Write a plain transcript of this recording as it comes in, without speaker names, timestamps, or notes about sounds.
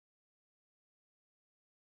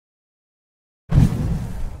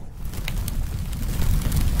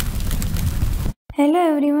Hello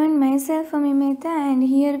everyone, myself Ami Mehta, and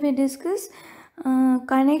here we discuss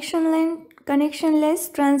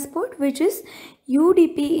connectionless transport, which is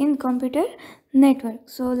UDP in computer network.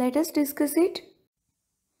 So let us discuss it.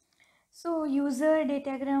 So user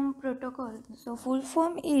datagram protocol. So full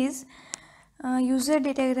form is user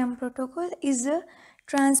datagram protocol is a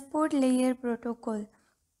transport layer protocol,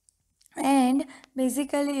 and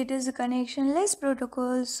basically it is a connectionless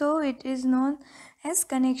protocol, so it is known as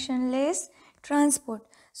connectionless transport.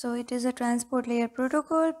 So it is a transport layer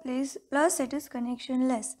protocol plus it is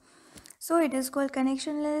connectionless, so it is called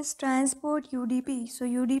connectionless transport, UDP. So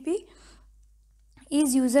UDP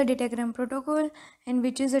is user datagram protocol, and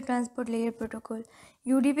which is a transport layer protocol.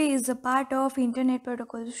 UDP is a part of internet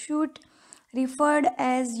protocol suite referred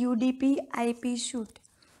as UDP IP suite,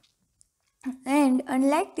 and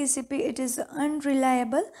unlike TCP, it is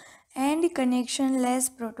unreliable and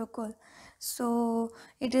connectionless protocol. So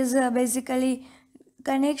it is basically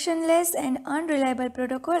connectionless and unreliable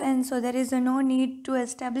protocol, and so there is no need to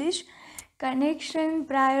establish connection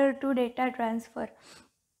prior to data transfer.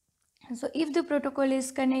 So if the protocol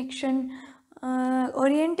is connection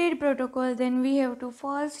oriented protocol, then we have to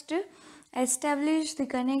first establish the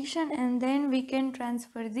connection and then we can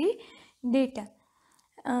transfer the data.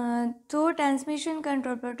 So transmission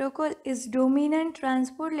control protocol is dominant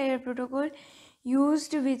transport layer protocol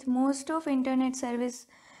used with most of internet service,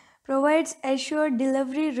 provides assured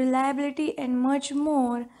delivery, reliability and much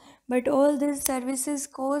more, but all these services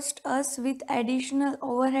cost us with additional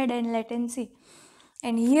overhead and latency,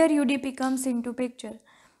 and here UDP comes into picture.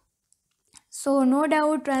 So no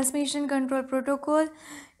doubt transmission control protocol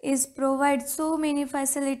is provide so many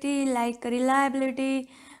facility like reliability,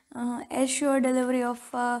 assured delivery of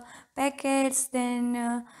packets,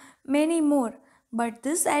 then many more, but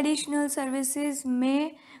this additional services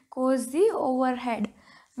may cause the overhead,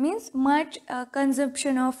 means much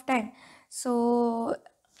consumption of time. So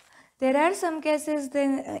there are some cases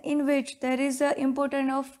then in which there is a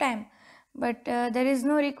importance of time, but there is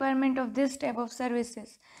no requirement of this type of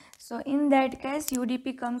services. So in that case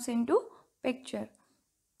UDP comes into picture.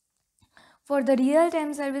 For the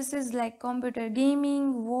real-time services like computer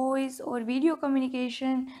gaming, voice or video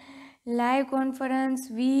communication, live conference,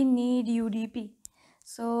 we need UDP.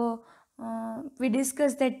 So we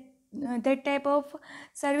discussed that type of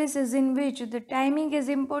services in which the timing is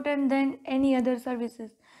important than any other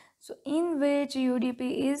services. So in which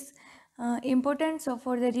UDP is important. So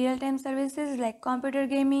for the real-time services like computer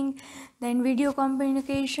gaming, then video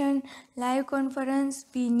communication, live conference,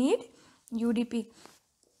 we need UDP.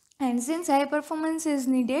 And since high performance is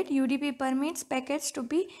needed, UDP permits packets to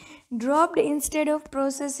be dropped instead of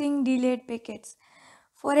processing delayed packets.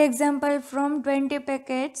 For example, from 20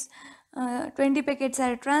 packets are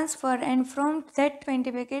transferred, and from that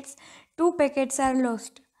 20 packets, 2 packets are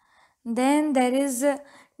lost. Then there is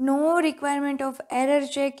no requirement of error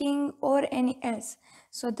checking or any else.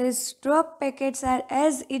 So these drop packets are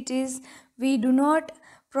as it is. We do not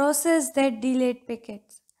process that delayed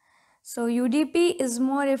packets. So UDP is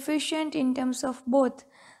more efficient in terms of both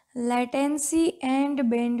latency and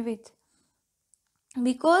bandwidth,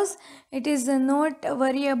 because it is not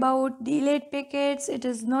worry about delayed packets, it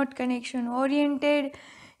is not connection oriented,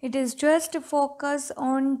 it is just focus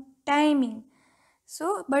on timing.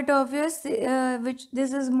 So but obviously which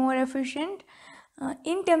this is more efficient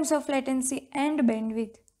in terms of latency and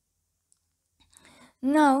bandwidth.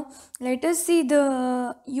 Now let us see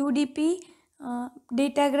the UDP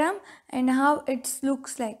datagram and how it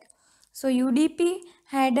looks like. So UDP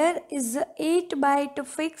header is a 8-byte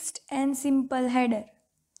fixed and simple header,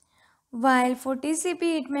 while for TCP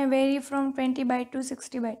it may vary from 20 byte to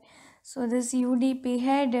 60 byte. So this UDP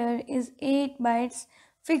header is 8 bytes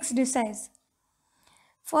fixed size.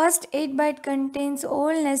 First 8 byte contains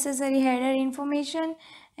all necessary header information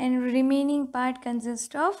and remaining part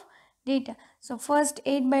consists of data. So first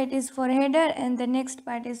 8 byte is for header and the next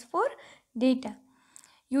part is for data.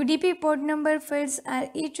 UDP port number fields are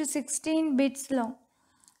each 16 bits long.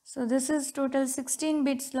 So this is total 16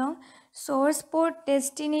 bits long. Source port,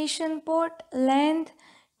 destination port, length,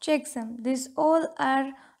 checksum. These all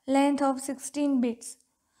are length of 16 bits.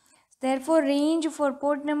 Therefore, range for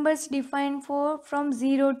port numbers defined from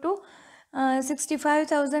 0 to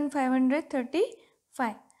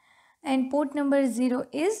 65,535, and port number 0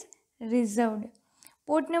 is reserved.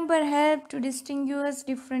 Port number help to distinguish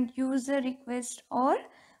different user requests or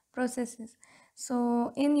processes.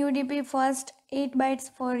 So in UDP, first 8 bytes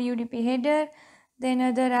for UDP header, then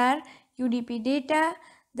other are UDP data,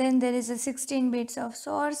 then there is a 16 bits of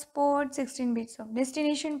source port, 16 bits of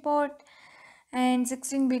destination port, and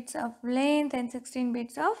 16 bits of length and 16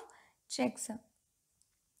 bits of checksum.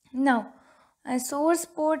 Now, a source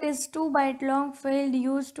port is 2 byte long field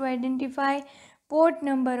used to identify port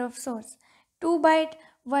number of source. 2 byte,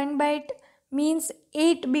 1 byte means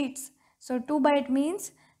 8 bits. So 2 byte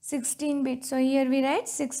means 16 bits. So here we write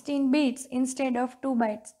 16 bits instead of 2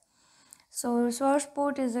 bytes. So source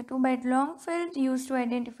port is a 2 byte long field used to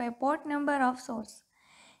identify port number of source.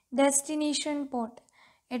 Destination port.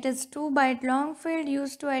 It is 2 byte long field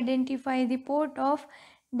used to identify the port of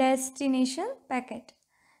destination packet.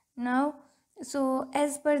 Now, so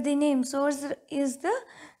as per the name, source is the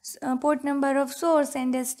port number of source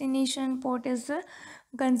and destination port is the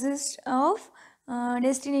consists of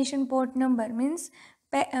destination port number, means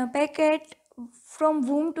packet from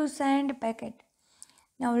whom to send packet.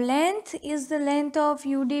 Now length is the length of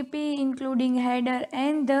UDP including header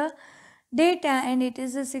and the data, and it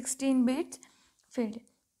is a 16 bit field.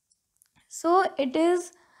 So it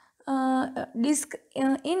is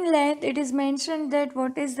in length it is mentioned that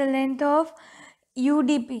what is the length of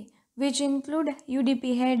UDP, which include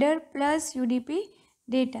UDP header plus UDP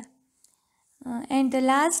data. And the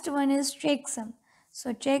last one is checksum.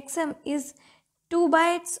 So checksum is 2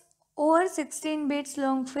 bytes or 16 bits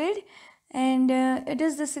long field, and it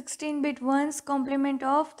is the 16 bit ones complement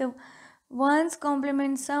of the ones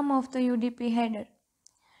complement sum of the UDP header.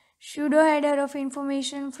 Pseudo header of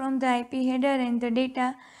information from the IP header and the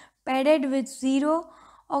data padded with 0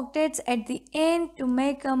 octets at the end to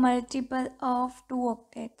make a multiple of 2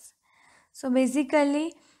 octets. So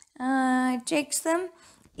basically checksum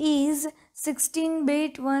is 16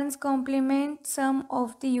 bit ones complement sum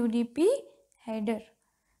of the UDP header.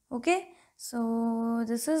 Okay, so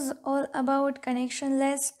this is all about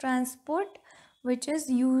connectionless transport, which is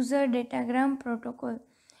user datagram protocol.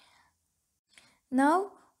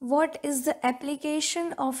 Now, what is the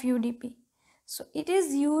application of UDP? So it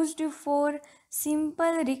is used for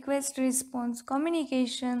simple request response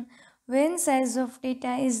communication when size of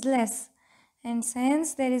data is less, and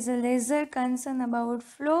since there is a lesser concern about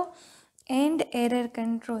flow and error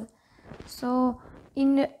control. So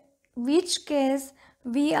in which case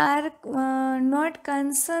we are not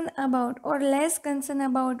concerned about or less concerned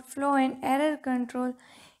about flow and error control,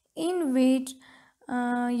 in which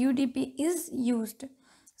UDP is used.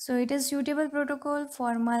 So it is suitable protocol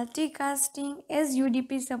for multicasting as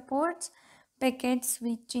UDP supports packet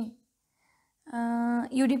switching.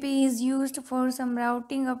 UDP is used for some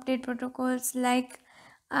routing update protocols like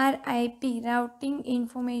RIP, routing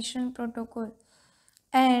information protocol,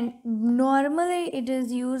 and normally it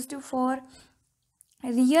is used for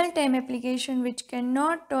real-time application which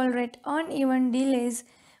cannot tolerate uneven delays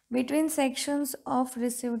between sections of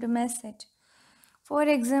received message. For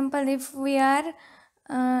example, if we are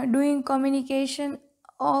doing communication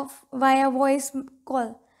of via voice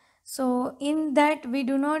call, so in that we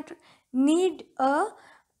do not need a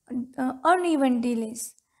uneven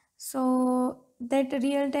delays. So that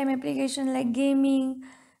real time application like gaming,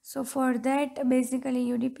 so for that basically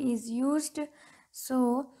UDP is used.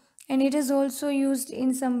 So, and it is also used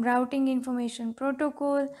in some routing information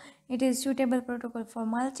protocol. It is suitable protocol for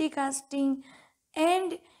multicasting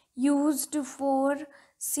and used for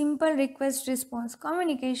simple request response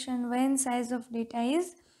communication when size of data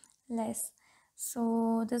is less.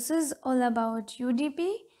 So this is all about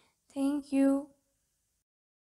UDP. Thank you.